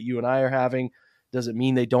Berea that you and I are having. Does it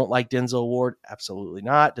mean they don't like Denzel Ward? Absolutely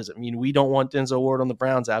not. Does it mean we don't want Denzel Ward on the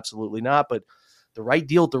Browns? Absolutely not. But the right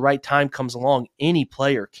deal at the right time comes along. Any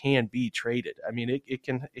player can be traded. I mean, it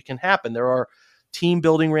can happen. There are team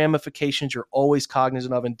building ramifications you're always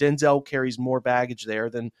cognizant of, and Denzel carries more baggage there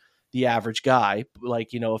than the average guy.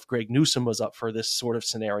 If Greg Newsome was up for this sort of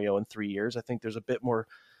scenario in 3 years, I think there's a bit more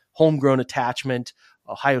homegrown attachment,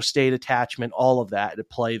 Ohio State attachment, all of that at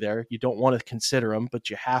play there. You don't want to consider them, but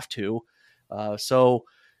you have to. So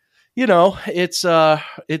it's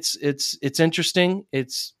interesting.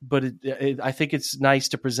 I think it's nice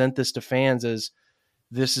to present this to fans as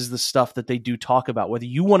this is the stuff that they do talk about. Whether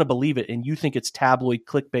you want to believe it and you think it's tabloid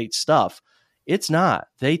clickbait stuff, it's not.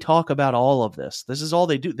 They talk about all of this. This is all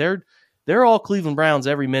they do. They're all Cleveland Browns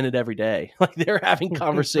every minute, every day. They're having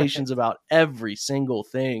conversations about every single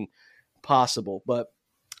thing possible. But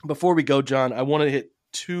before we go, John, I want to hit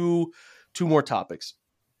two more topics.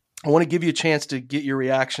 I want to give you a chance to get your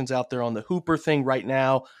reactions out there on the Hooper thing right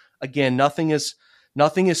now. Again, nothing is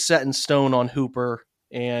set in stone on Hooper,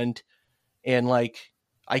 and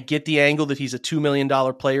I get the angle that he's a $2 million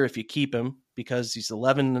player if you keep him, because he's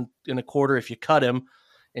 11 and a quarter if you cut him,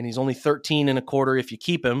 and he's only 13 and a quarter if you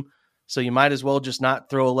keep him. So you might as well just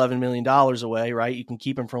not throw $11 million away, right? You can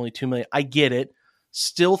keep him for only $2 million. I get it.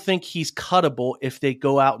 Still think he's cuttable if they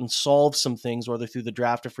go out and solve some things, whether through the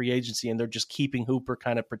draft or free agency, and they're just keeping Hooper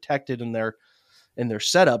kind of protected in their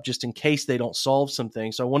setup just in case they don't solve some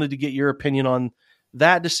things. So I wanted to get your opinion on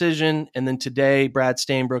that decision. And then today, Brad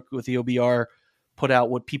Stainbrook with the OBR put out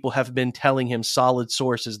what people have been telling him, solid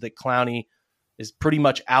sources, that Clowney is pretty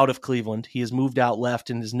much out of Cleveland. He has moved out left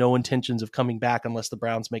and has no intentions of coming back unless the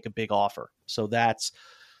Browns make a big offer. So that's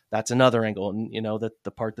another angle. And, that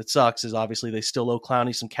the part that sucks is obviously they still owe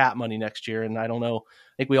Clowney some cap money next year. And I don't know,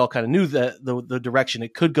 I think we all kind of knew that the direction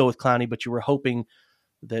it could go with Clowney, but you were hoping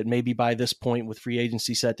that maybe by this point with free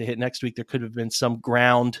agency set to hit next week, there could have been some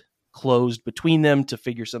ground closed between them to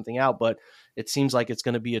figure something out. But it seems like it's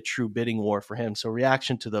going to be a true bidding war for him. So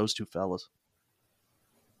reaction to those two fellas.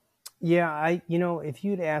 Yeah, if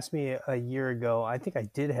you'd asked me a year ago, I think I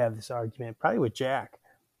did have this argument, probably with Jack,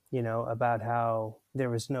 about how there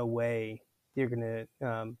was no way you're going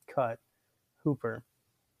to cut Hooper.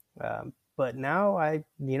 But now I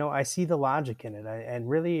see the logic in it. And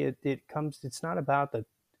really it's not about the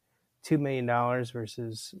 $2 million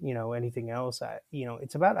versus, anything else.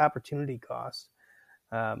 It's about opportunity cost.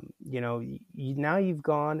 Now you've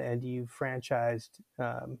gone and you've franchised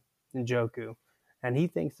Njoku. And he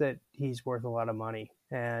thinks that he's worth a lot of money.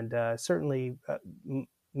 And certainly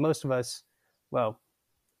most of us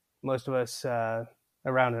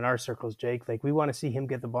around in our circles, Jake, like we want to see him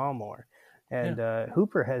get the ball more. And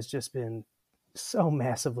Hooper has just been so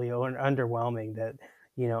massively underwhelming that,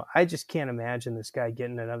 I just can't imagine this guy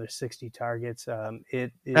getting another 60 targets.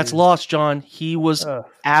 That's lost, John. He was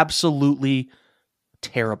absolutely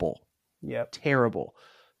terrible. Yep.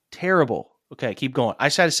 Terrible. Okay, keep going. I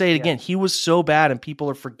just had to say it again. He was so bad, and people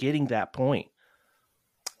are forgetting that point.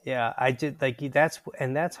 Yeah, I did.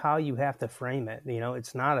 That's how you have to frame it.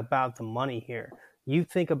 It's not about the money here. You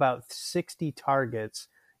think about 60 targets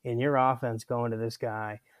in your offense going to this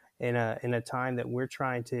guy in a time that we're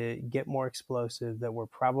trying to get more explosive, that we're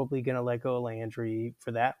probably going to let go of Landry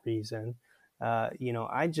for that reason.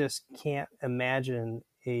 I just can't imagine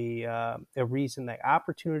a reason that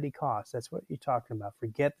opportunity cost. That's what you're talking about.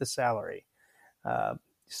 Forget the salary.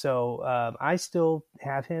 So I still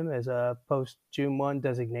have him as a post June 1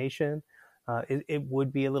 designation. It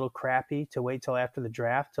would be a little crappy to wait till after the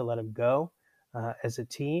draft to let him go as a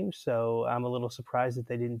team. So I'm a little surprised that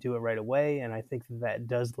they didn't do it right away. And I think that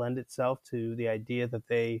does lend itself to the idea that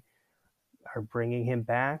they are bringing him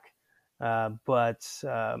back. But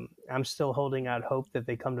I'm still holding out hope that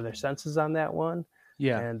they come to their senses on that one.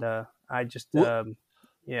 Yeah. And I just, I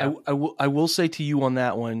will say to you on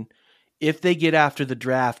that one, if they get after the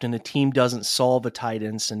draft and a team doesn't solve a tight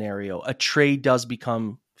end scenario, a trade does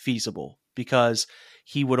become feasible because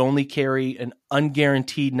he would only carry an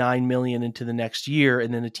unguaranteed $9 million into the next year,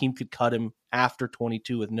 and then a team could cut him after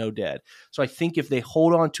 22 with no dead. So I think if they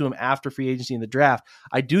hold on to him after free agency in the draft,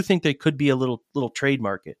 I do think there could be a little trade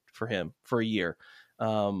market for him for a year.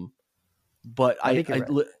 But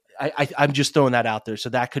I'm just throwing that out there. So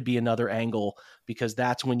that could be another angle because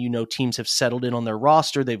that's when teams have settled in on their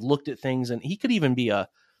roster. They've looked at things, and he could even be a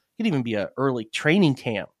early training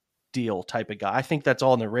camp deal type of guy. I think that's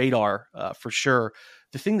all on the radar for sure.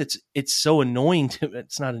 The thing it's so annoying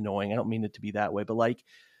it's not annoying. I don't mean it to be that way, but like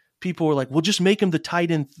people were like, "Well, just make him the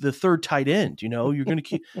tight end, the third tight end." You're going to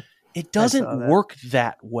keep. It doesn't work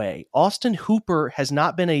that way. Austin Hooper has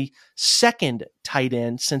not been a second tight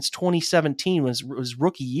end since 2017 was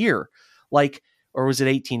rookie year. Or was it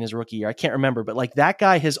 18 his rookie year? I can't remember, but that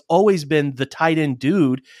guy has always been the tight end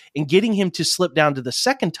dude, and getting him to slip down to the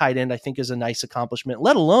second tight end, I think is a nice accomplishment,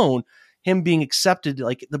 let alone him being accepted.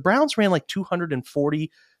 The Browns ran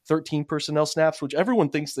 240 13 personnel snaps, which everyone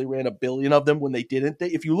thinks they ran a billion of them when they didn't.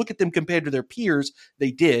 If you look at them compared to their peers,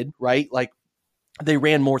 they did, right? They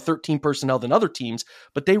ran more 13 personnel than other teams,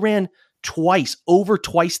 but they ran over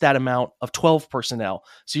twice that amount of 12 personnel.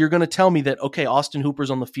 So you're going to tell me that, okay, Austin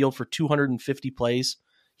Hooper's on the field for 250 plays.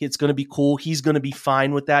 It's going to be cool. He's going to be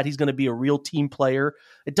fine with that. He's going to be a real team player.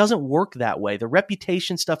 It doesn't work that way. The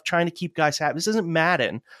reputation stuff, trying to keep guys happy. This isn't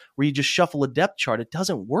Madden where you just shuffle a depth chart. It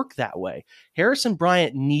doesn't work that way. Harrison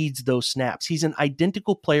Bryant needs those snaps. He's an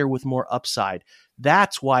identical player with more upside.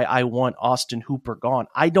 That's why I want Austin Hooper gone.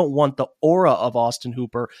 I don't want the aura of Austin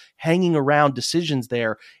Hooper hanging around decisions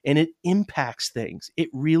there, and it impacts things.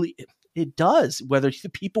 It does, whether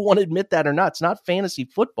people want to admit that or not. It's not fantasy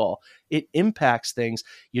football. It impacts things.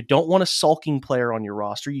 You don't want a sulking player on your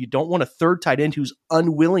roster. You don't want a third tight end who's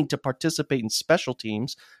unwilling to participate in special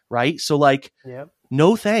teams, right? So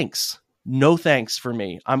No thanks. No thanks for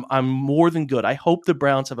me. I'm more than good. I hope the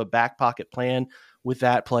Browns have a back pocket plan with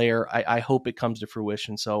that player. I hope it comes to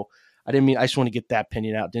fruition. So I just want to get that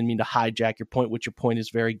opinion out. Didn't mean to hijack your point, which your point is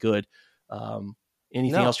very good.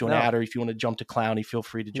 Anything else you want to add, or if you want to jump to Clowney, feel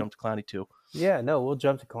free to jump to Clowney too. Yeah, no, we'll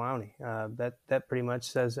jump to Clowney. That pretty much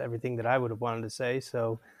says everything that I would have wanted to say.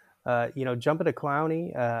 So, jumping to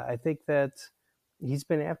Clowney, I think that, he's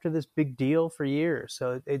been after this big deal for years.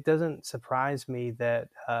 So it doesn't surprise me that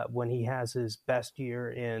when he has his best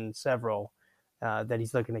year in several, that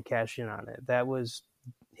he's looking to cash in on it. That was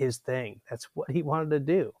his thing. That's what he wanted to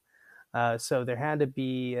do. So there had to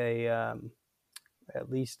be at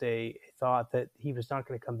least a thought that he was not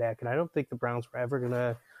going to come back. And I don't think the Browns were ever going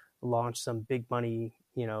to launch some big money,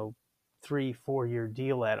 3-4 year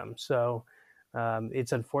deal at him. So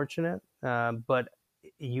it's unfortunate, but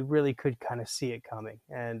you really could kind of see it coming.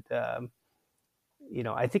 And,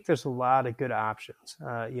 I think there's a lot of good options.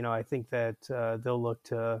 I think that they'll look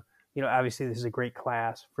to, obviously this is a great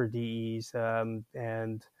class for DEs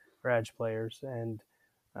and for edge players. And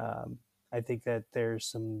I think that there's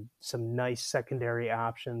some nice secondary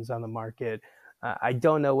options on the market. I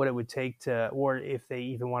don't know what it would take to, or if they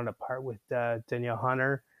even wanted to part with Danielle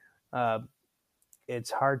Hunter.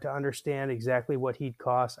 It's hard to understand exactly what he'd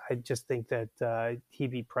cost. I just think that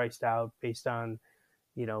he'd be priced out based on,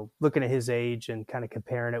 looking at his age and kind of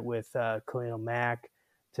comparing it with Khalil Mack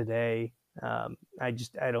today. I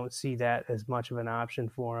don't see that as much of an option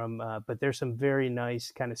for him. But there's some very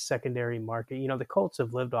nice kind of secondary market. The Colts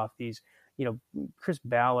have lived off these. Chris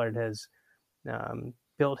Ballard has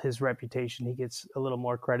built his reputation. He gets a little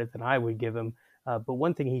more credit than I would give him. But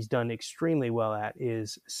one thing he's done extremely well at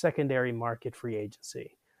is secondary market free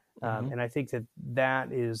agency. And I think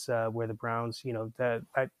that is where the Browns, that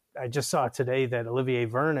I just saw today that Olivier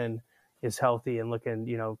Vernon is healthy and looking,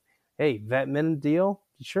 hey, vet min deal.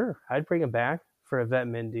 Sure. I'd bring him back for a vet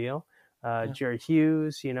min deal. Jared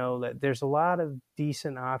Hughes, that there's a lot of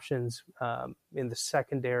decent options in the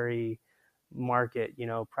secondary market.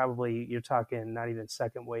 Probably you're talking not even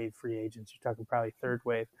second wave free agents. You're talking probably third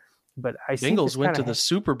wave. But I Bengals went to the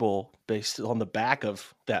Super Bowl based on the back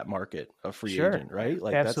of that market of free agent, right?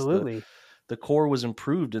 Like absolutely. The core was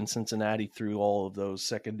improved in Cincinnati through all of those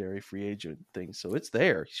secondary free agent things. So it's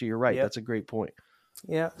there. So you're right. Yep. That's a great point.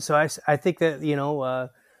 Yeah. So I think that,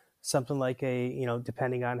 something like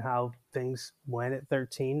depending on how things went at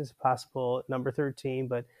 13 is possible at number 13,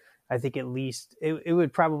 but I think at least it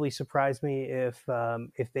would probably surprise me if they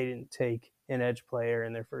didn't take an edge player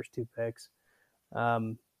in their first two picks.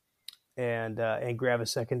 And grab a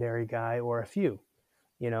secondary guy or a few.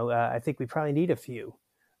 I think we probably need a few.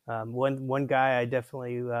 One guy I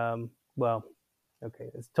definitely, it's a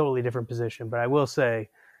totally different position, but I will say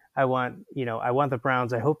I want the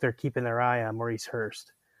Browns. I hope they're keeping their eye on Maurice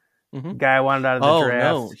Hurst. Guy I wanted out of the draft.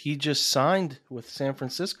 Oh, no, he just signed with San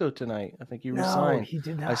Francisco tonight. I think he resigned. No, he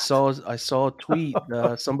did not. I saw a tweet.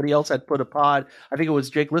 Somebody else had put a pod. I think it was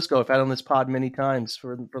Jake Lisco. I've had on this pod many times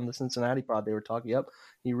from the Cincinnati pod. They were talking. Yep,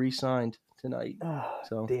 he re-signed tonight.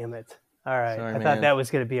 So damn it! All right, sorry, I thought that was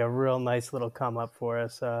going to be a real nice little come up for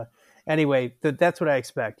us. Anyway, that's what I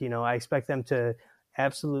expect. I expect them to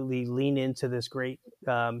absolutely lean into this great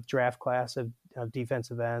draft class of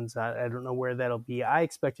defensive ends. I don't know where that'll be. I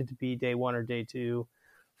expect it to be day one or day two.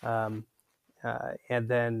 And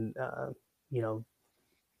then,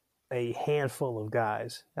 a handful of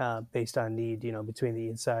guys based on need, between the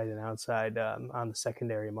inside and outside on the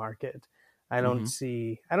secondary market. I don't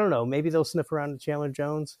know, maybe they'll sniff around Chandler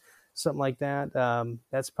Jones, something like that.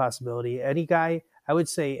 That's a possibility. I would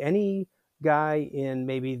say any guy in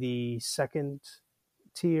maybe the second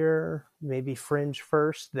tier, maybe fringe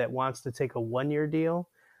first, that wants to take a 1-year deal,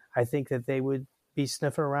 I think that they would be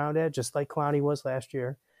sniffing around at, just like Clowney was last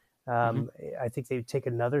year. I think they would take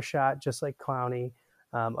another shot just like Clowney.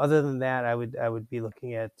 Other than that, I would be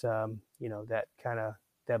looking at that kind of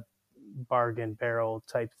that bargain barrel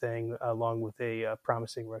type thing along with a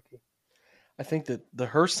promising rookie. I think that the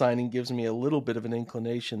Hurst signing gives me a little bit of an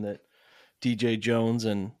inclination that DJ Jones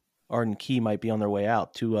and Arden Key might be on their way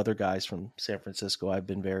out. Two other guys from San Francisco I've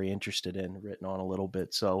been very interested in, written on a little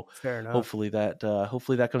bit. So fair enough. Hopefully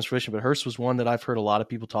that comes to fruition. But Hurst was one that I've heard a lot of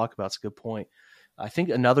people talk about. It's a good point. I think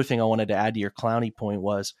another thing I wanted to add to your Clowney point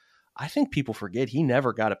was I think people forget he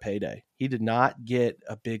never got a payday. He did not get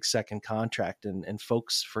a big second contract, and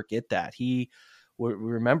folks forget that. We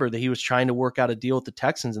remember that he was trying to work out a deal with the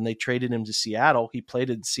Texans, and they traded him to Seattle. He played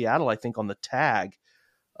in Seattle, I think, on the tag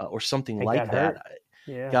or something like that.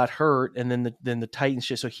 Got hurt, and then the Titans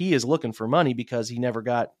just, so he is looking for money because he never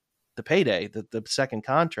got the payday, the second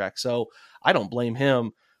contract. So I don't blame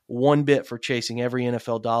him one bit for chasing every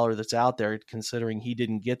NFL dollar that's out there, considering he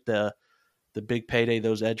didn't get the big payday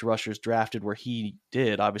those edge rushers drafted where he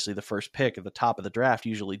did. Obviously the first pick at the top of the draft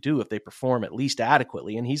usually do if they perform at least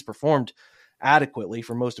adequately, and he's performed adequately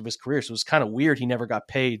for most of his career. So it was kind of weird he never got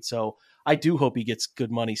paid. So I do hope he gets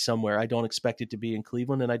good money somewhere. I don't expect it to be in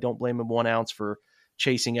Cleveland, and I don't blame him 1 ounce for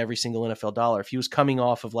chasing every single NFL dollar. If he was coming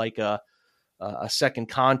off of like a a second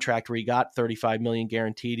contract where he got $35 million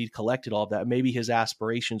guaranteed, he'd collected all of that, maybe his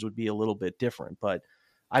aspirations would be a little bit different. But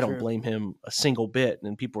I don't blame him a single bit.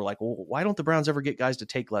 And people were like, well, why don't the Browns ever get guys to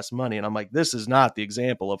take less money? And I'm like, this is not the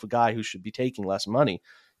example of a guy who should be taking less money.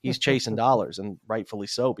 He's chasing dollars, and rightfully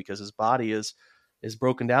so, because his body is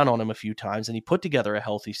broken down on him a few times, and he put together a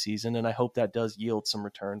healthy season, and I hope that does yield some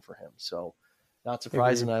return for him. So not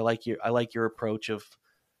surprising. I like your approach of,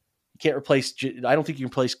 you can't replace, I don't think you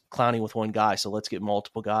can replace Clowney with one guy. So let's get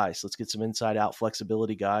multiple guys. Let's get some inside out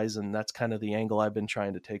flexibility guys. And that's kind of the angle I've been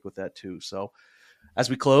trying to take with that too. So as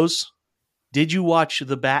we close, did you watch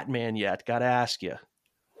The Batman yet? Got to ask you.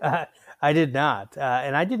 I did not.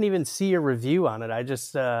 And I didn't even see a review on it. I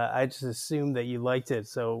just assumed that you liked it.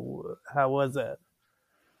 So how was it?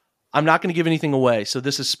 I'm not going to give anything away. So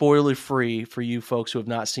this is spoiler free for you folks who have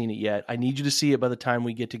not seen it yet. I need you to see it by the time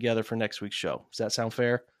we get together for next week's show. Does that sound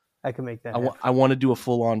fair? I can make that. I want to do a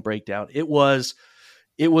full on breakdown. It was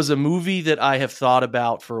a movie that I have thought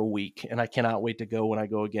about for a week, and I cannot wait to go when I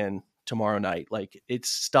go again tomorrow night. Like, it's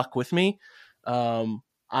stuck with me.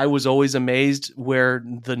 I was always amazed where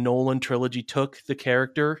the Nolan trilogy took the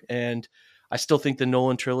character, and I still think the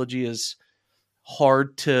Nolan trilogy is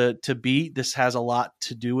hard to beat. This has a lot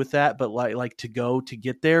to do with that, but like to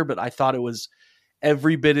get there. But I thought it was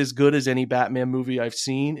every bit as good as any Batman movie I've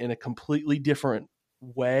seen in a completely different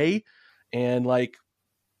way. And like,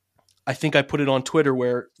 I think I put it on Twitter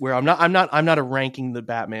where I'm not a ranking the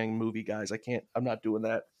Batman movie, guys. I'm not doing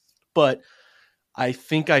that. But I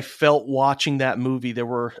think I felt watching that movie, there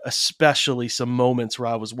were especially some moments where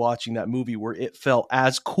I was watching that movie where it felt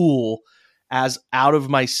as cool, as out of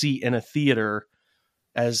my seat in a theater,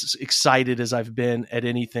 as excited as I've been at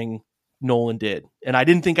anything Nolan did. And I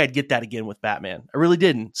didn't think I'd get that again with Batman. I really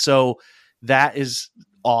didn't. So that is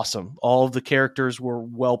awesome. All of the characters were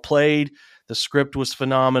well played. The script was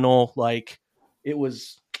phenomenal. Like, it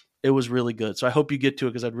was really good. So I hope you get to it,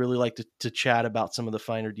 because I'd really like to chat about some of the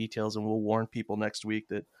finer details, and we'll warn people next week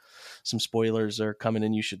that some spoilers are coming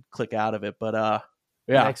and you should click out of it. But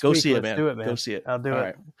next go week, see it, man. Do it, man. Go see it. I'll do All it.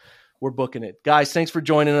 Right. We're booking it. Guys, thanks for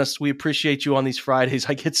joining us. We appreciate you on these Fridays.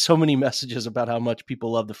 I get so many messages about how much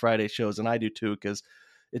people love the Friday shows, and I do too, because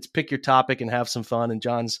it's pick your topic and have some fun. And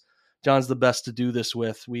John's the best to do this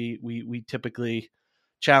with. We typically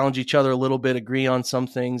challenge each other a little bit, agree on some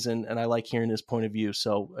things, and I like hearing his point of view.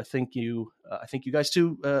 So I think you guys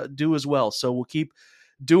too do as well. So we'll keep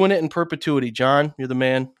doing it in perpetuity. John, you're the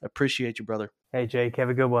man. I appreciate you, brother. Hey, Jake, have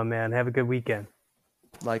a good one, man. Have a good weekend.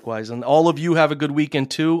 Likewise. And all of you have a good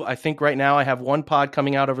weekend too. I think right now I have one pod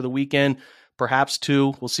coming out over the weekend, perhaps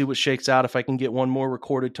two. We'll see what shakes out. If I can get one more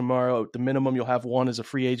recorded tomorrow, at the minimum, you'll have one as a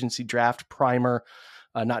free agency draft primer.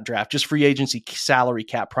 Not draft, just free agency salary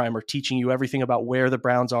cap primer, teaching you everything about where the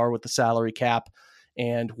Browns are with the salary cap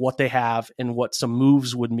and what they have and what some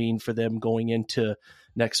moves would mean for them going into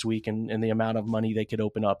next week and the amount of money they could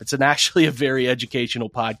open up. It's actually a very educational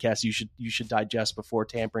podcast you should digest before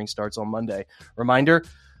tampering starts on Monday. Reminder,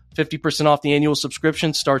 50% off the annual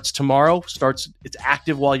subscription starts tomorrow. It's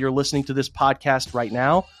active while you're listening to this podcast right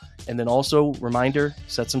now. And then also, reminder,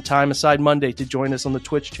 set some time aside Monday to join us on the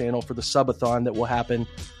Twitch channel for the subathon that will happen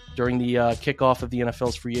during the kickoff of the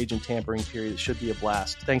NFL's free agent tampering period. It should be a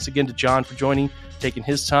blast. Thanks again to John for joining, taking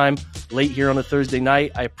his time late here on a Thursday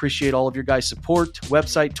night. I appreciate all of your guys' support,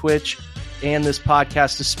 website, Twitch, and this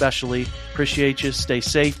podcast especially. Appreciate you. Stay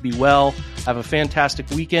safe, be well, have a fantastic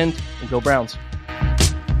weekend, and go Browns.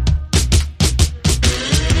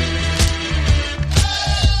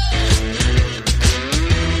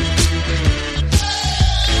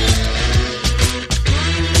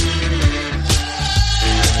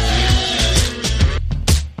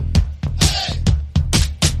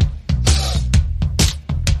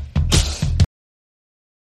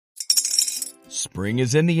 Spring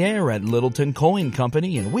is in the air at Littleton Coin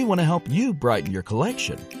Company, and we want to help you brighten your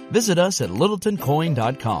collection. Visit us at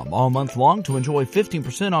littletoncoin.com all month long to enjoy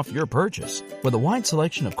 15% off your purchase. With a wide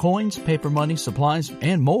selection of coins, paper money, supplies,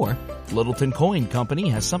 and more, Littleton Coin Company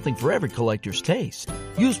has something for every collector's taste.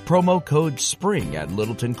 Use promo code SPRING at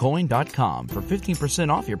littletoncoin.com for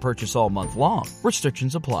 15% off your purchase all month long.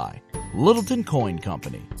 Restrictions apply. Littleton Coin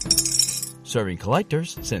Company. Serving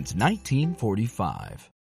collectors since 1945.